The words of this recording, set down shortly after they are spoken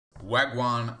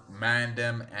Wagwan,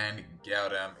 Mandem, and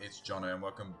Galdem, it's Jono, and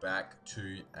welcome back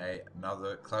to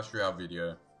another Clash Royale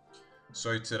video.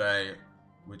 So today,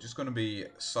 we're just going to be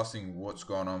sussing what's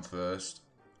going on first.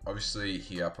 Obviously,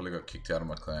 here I probably got kicked out of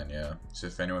my clan, yeah. So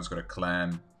if anyone's got a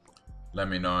clan, let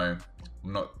me know.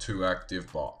 I'm not too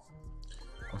active, but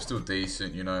I'm still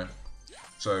decent, you know.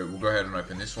 So we'll go ahead and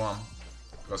open this one.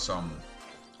 Got some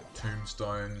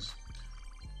tombstones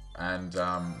and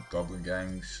goblin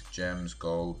gangs, gems,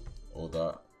 gold, all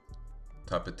that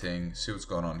type of thing. See what's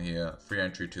going on here. Free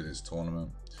entry to this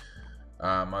tournament.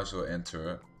 Might as well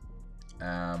enter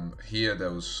it. Here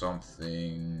there was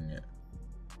something.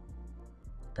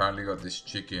 Apparently got this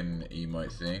chicken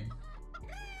emote thing.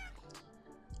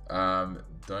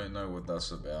 Don't know what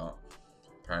that's about.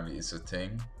 Apparently it's a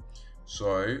thing.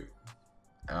 So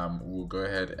we'll go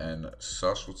ahead and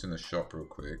suss what's in the shop real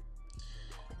quick.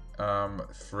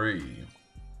 Free.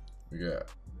 We got.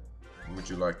 Would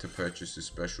you like to purchase this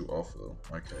special offer?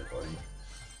 Okay, buddy.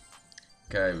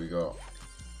 Okay, we got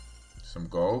some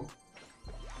gold,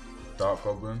 dark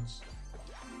goblins,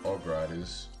 og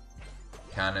riders,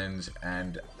 cannons,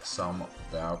 and some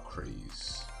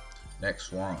valkyries.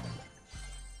 Next one.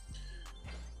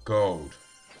 Gold,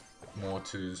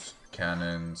 mortars,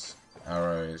 cannons,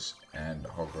 arrows, and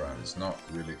hog riders. Not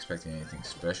really expecting anything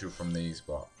special from these,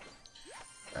 but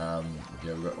yeah,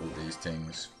 we got all these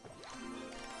things.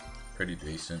 Pretty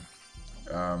decent.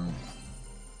 But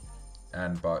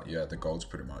yeah, the gold's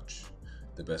pretty much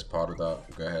the best part of that.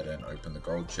 We'll go ahead and open the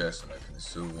gold chest and open the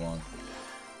silver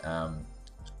one.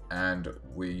 And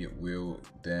we will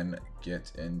then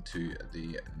get into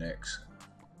the next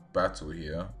battle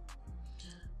here.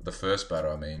 The first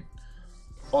battle, I mean,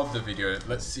 of the video.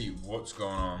 Let's see what's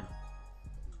going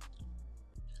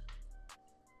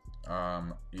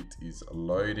on. It is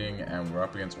loading and we're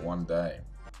up against 1 day.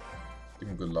 Give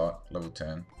him good luck, level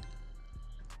 10.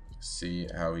 See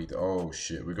how he. Oh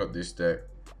shit, we got this deck.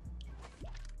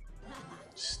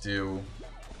 Still.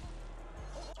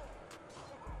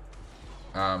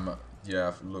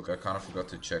 Yeah, look, I kind of forgot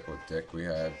to check what deck we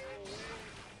had.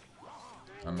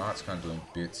 Our knight's kind of doing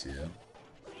bits here.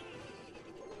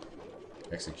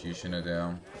 Executioner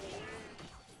down.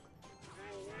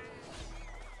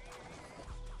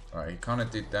 Alright, he kind of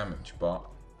did damage, but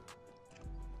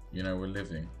you know, we're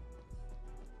living.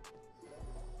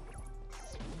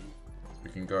 We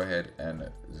can go ahead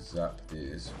and zap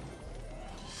this.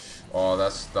 Oh,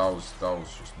 that was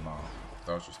just nah.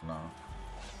 That was just nah.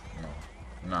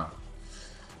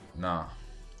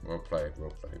 Well played.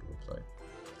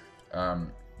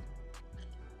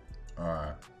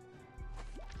 Alright.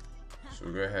 So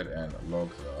we'll go ahead and log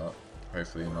that.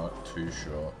 Hopefully not 2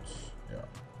 shots. Yeah.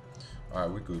 Alright,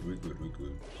 we're good.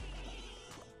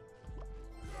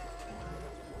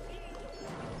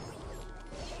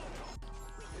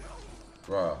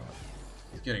 Right,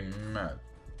 he's getting mad.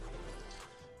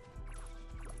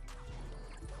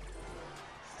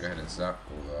 Go ahead and zap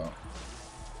all that.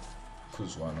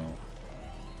 Cause why not?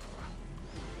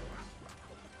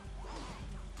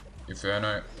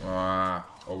 Inferno.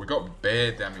 Oh, we got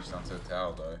bare damage done to the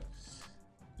tower though.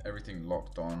 Everything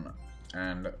locked on.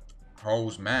 And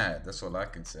Hole's mad, that's all I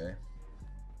can say.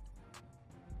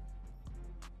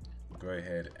 Go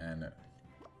ahead and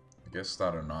I guess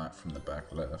start a knight from the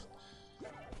back left.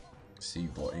 See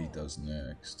what he does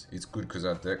next. It's good because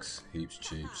our deck's heaps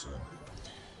cheap, so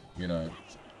you know.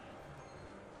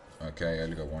 Okay, I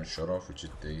only got 1 shot off, which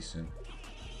is decent.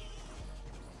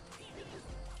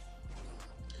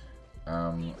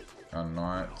 Our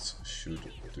knight should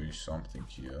do something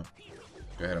here.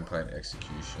 Go ahead and play an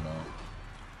executioner.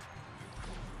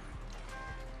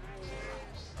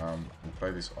 We'll play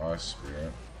this ice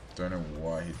spirit. Don't know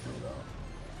why he did that.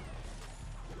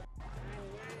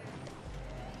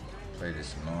 Play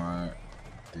this knight,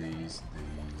 these.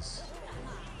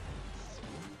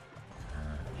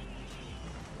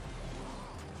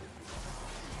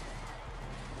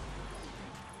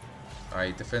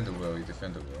 He defended well,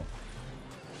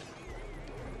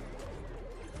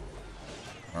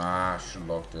 I should have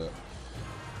locked it.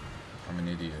 I'm an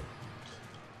idiot.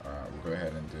 We'll go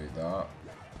ahead and do that.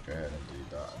 Go ahead and do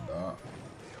that and that.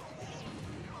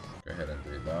 Go ahead and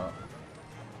do that.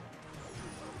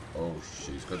 Oh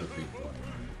shit, he's got a big one.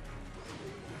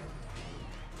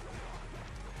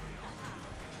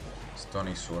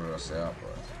 Stoney sorted us out, bro.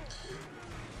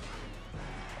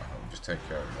 We'll just take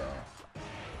care of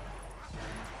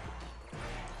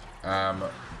that.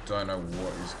 Don't know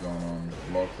what is going on.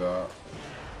 Block that.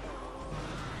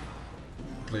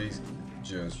 Please,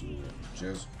 just,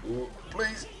 oh,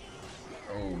 please.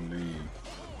 Holy.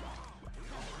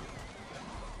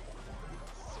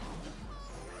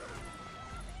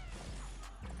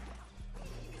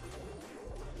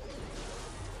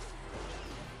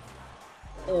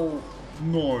 Oh,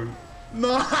 no.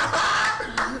 No!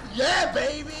 Yeah,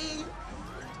 baby!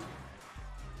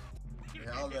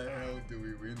 How the hell do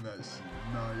we win that shit?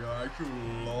 No, you're actually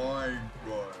lying,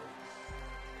 bro.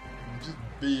 You just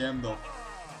BM the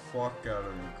fuck out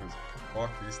of me, because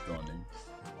fuck this Donny.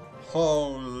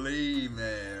 Holy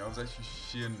man, I was actually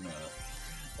shitting that.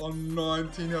 On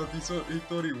 19 health, he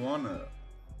thought he won it.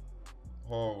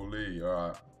 Holy,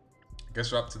 alright.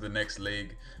 Guess we're up to the next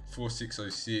league,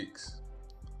 4606.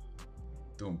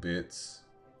 Doing bits.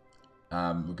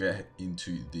 We'll get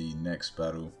into the next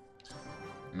battle.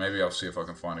 Maybe I'll see if I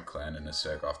can find a clan in a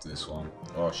sec after this one.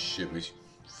 Oh shit,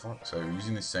 fuck, so we're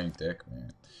using the same deck,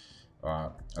 man.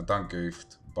 Alright, I done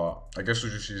goofed, but I guess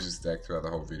we'll just use this deck throughout the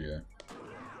whole video.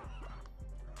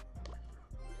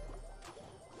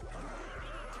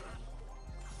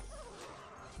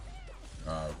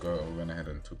 We went ahead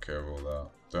and took care of all that.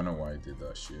 Don't know why he did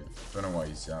that shit. Don't know why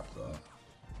he zapped that.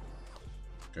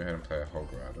 Go ahead and play a Hog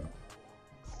Rider.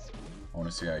 I want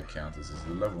to see how he counters. This is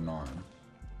level 9.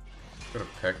 Got a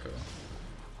P.E.K.K.A.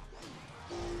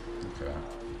 Okay.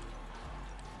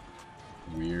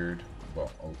 Weird,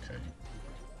 but okay.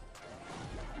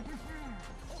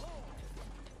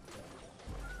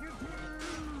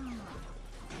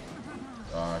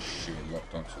 Ah shit,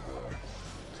 locked onto the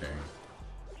thing.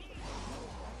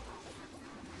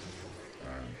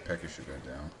 P.E.K.K.A. should go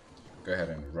down. Go ahead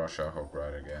and rush our Hog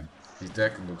Rider again. His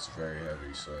deck looks very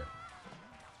heavy, so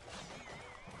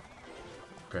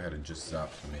go ahead and just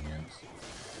zap the minions.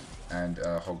 And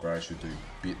Hog Rider should do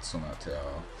bits on that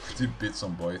tower. Did bits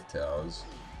on both towers.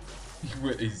 He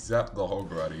zapped the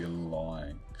Hog Rider, you're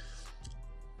lying.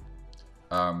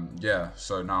 Yeah,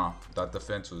 so nah, that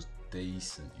defense was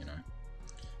decent, you know.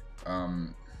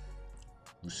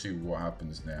 We'll see what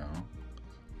happens now.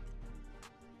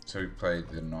 So we played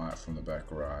the knight from the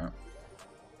back right.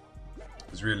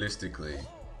 Because realistically,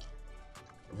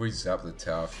 if we zap the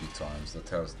tower a few times, the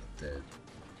tower's dead.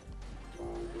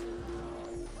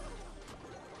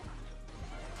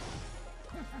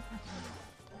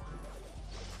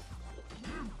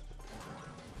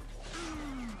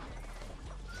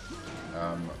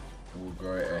 We'll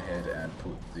go ahead and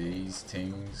put these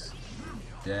things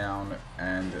down,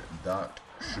 and that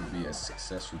should be a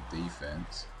successful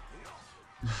defense.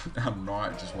 Our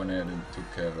knight just went ahead and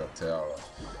took care of that tower,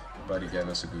 but he gave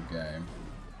us a good game.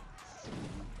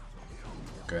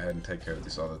 Go ahead and take care of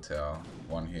this other tower.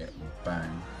 One hit,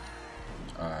 bang.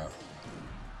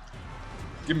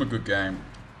 Give him a good game,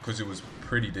 because it was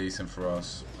pretty decent for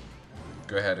us.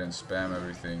 Go ahead and spam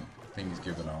everything. I think he's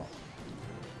given up.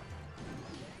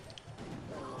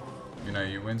 You know,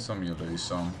 you win some, you lose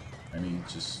some, and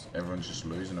everyone's just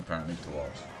losing apparently to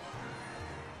us.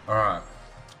 Alright,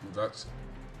 well, that's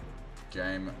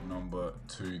game number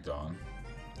 2 done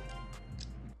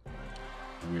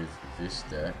with this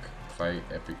deck. Play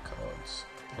epic cards,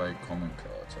 play common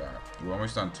cards. Alright, we've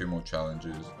almost done 2 more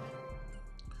challenges,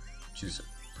 which is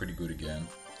pretty good again.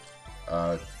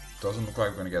 Doesn't look like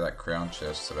we're going to get that crown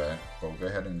chest today, but we'll go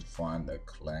ahead and find a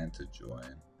clan to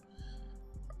join.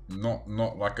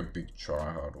 Not like a big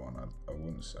try-hard one, I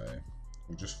wouldn't say.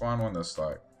 We'll just find one that's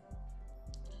like,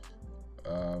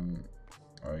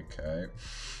 okay.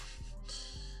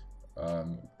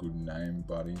 Good name,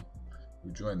 buddy.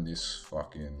 We'll join this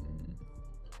fucking...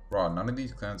 Right, none of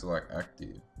these clans are like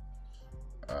active.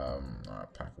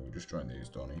 Alright, Packer, we'll just join these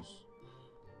Donnies.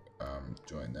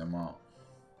 Join them up.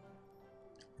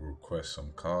 Request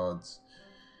some cards.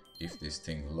 If this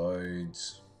thing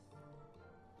loads...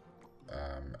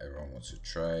 everyone wants to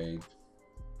trade.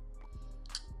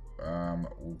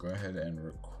 We'll go ahead and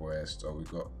request. Oh, we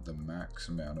got the max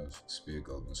amount of spear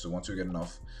goblins. So once we get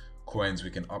enough coins, we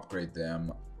can upgrade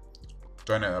them.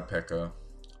 Donate our P.E.K.K.A.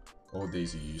 All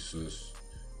these are useless.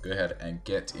 Go ahead and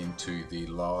get into the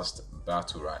last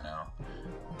battle right now.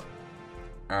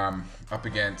 Up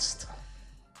against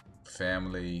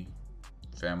Family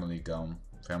Gun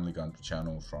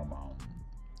channel from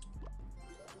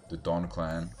the Don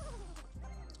clan.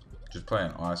 Just play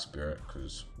an Ice Spirit,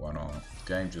 because why not?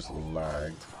 Game just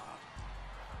lagged.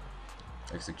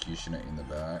 Executioner in the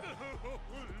back.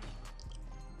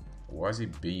 Why is he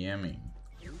BMing?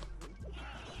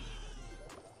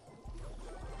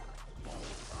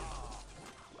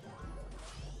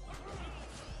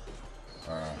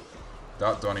 Alright.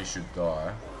 That Donny should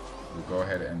die. We'll go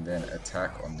ahead and then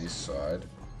attack on this side.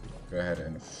 Go ahead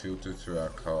and filter through our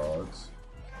cards.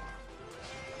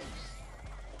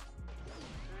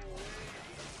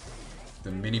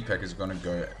 The mini pack is going to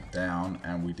go down,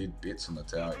 and we did bits on the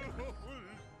tower.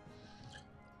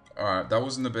 Alright, that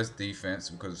wasn't the best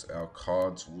defense because our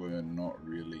cards were not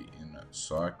really in a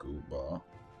cycle, but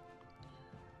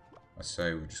I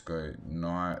say we just go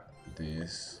knight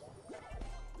this.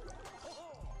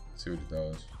 See what it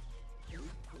does.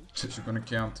 She's gonna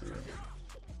counter it.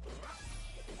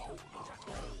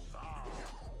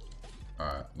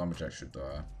 Alright, lumberjack should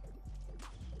die.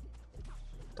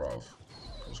 Bruv.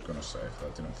 I was gonna say if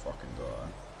that didn't fucking die.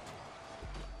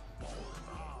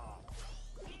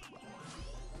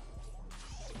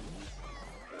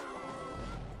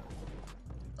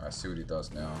 I see what he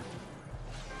does now.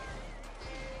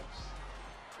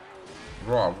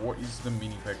 Right, what is the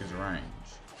mini Pekka's range?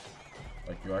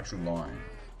 Like, you're actually lying.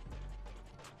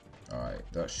 Alright,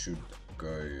 that should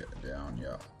go down,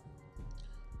 yeah.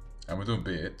 And we're doing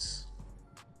bits.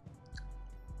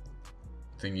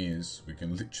 Thing is, we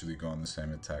can literally go on the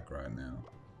same attack right now.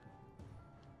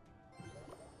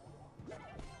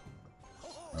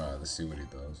 Alright, let's see what he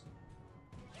does.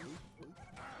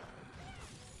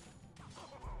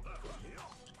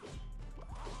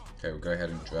 Okay, we'll go ahead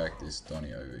and drag this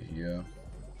Donny over here.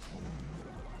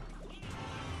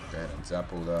 Go ahead and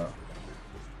zap all that.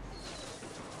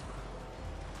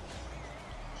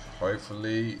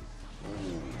 Hopefully.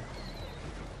 Ooh.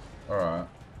 Alright.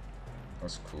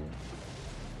 That's cool.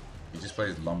 He just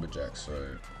plays lumberjack,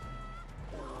 so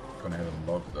gonna ahead and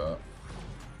log that.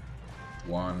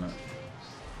 1,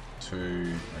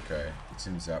 2. Okay, it's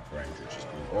in zap range, which is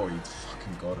good. Oh, he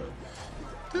fucking got it.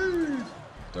 Dude.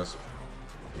 That's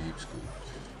heaps good.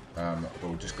 But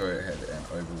we'll just go ahead and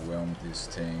overwhelm this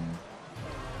team.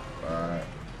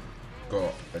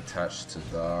 Got attached to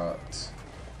that.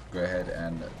 Go ahead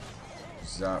and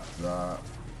zap that.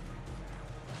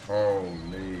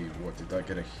 Holy, what, did I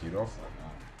get a hit off?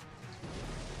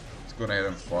 Let's go ahead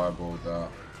and fireball that.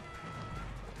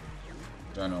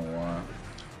 Don't know why.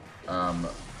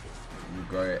 We'll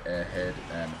go ahead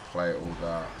and play all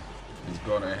that. He's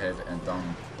gone ahead and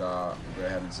done that. We'll go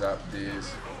ahead and zap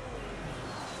this.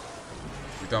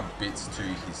 We've done bits to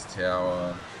his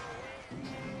tower.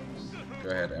 Go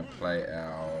ahead and play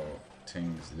our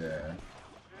things there.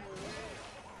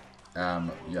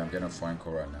 Yeah, I'm getting a phone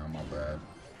call right now, my bad.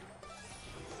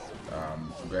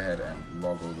 We'll go ahead and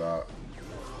log all that.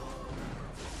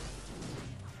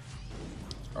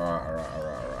 Alright.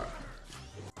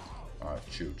 Alright,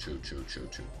 chill.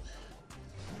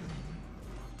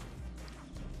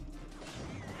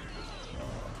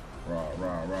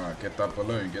 Right. Get that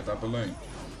balloon.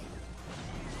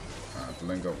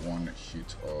 Balloon got one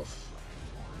hit off.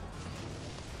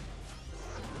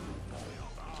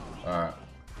 Alright.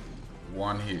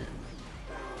 One hit.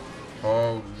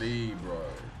 Holy, bro.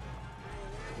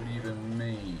 What do you even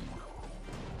mean?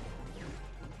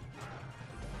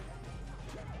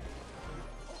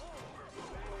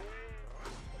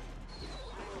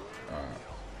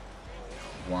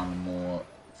 One more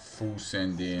full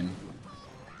send in.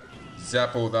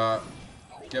 Zap all that.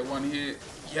 Get one hit.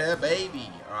 Yeah, baby.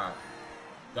 Alright.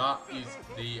 That is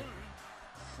the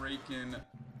freaking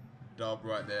dub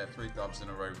right there. 3 dubs in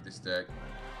a row with this deck.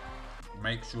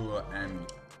 Make sure and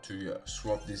to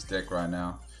swap this deck right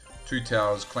now. 2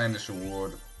 towers. Claim this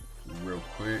reward real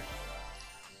quick.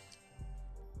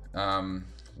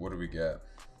 What do we get?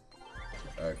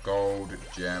 Gold,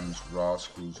 gems,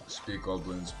 rascals, spear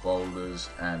goblins, boulders,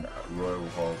 and royal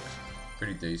hogs.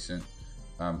 Pretty decent.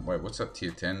 Wait, what's that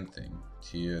tier 10 thing?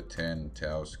 Tier 10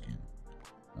 tower skin.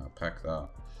 Pack that.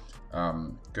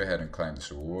 Go ahead and claim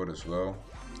this reward as well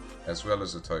as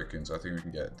the tokens. I think we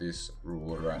can get this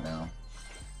reward right now,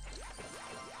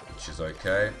 which is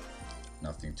okay.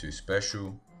 Nothing too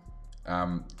special.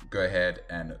 Go ahead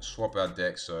and swap our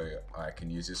deck so I can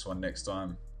use this one next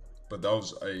time. But that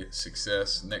was a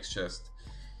success. Next chest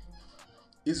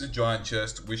is a giant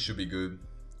chest, which should be good.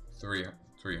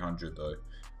 300 though.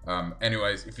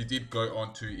 Anyways, if you did go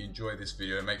on to enjoy this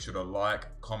video, make sure to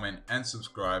like, comment, and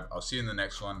subscribe. I'll see you in the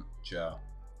next one. Ciao.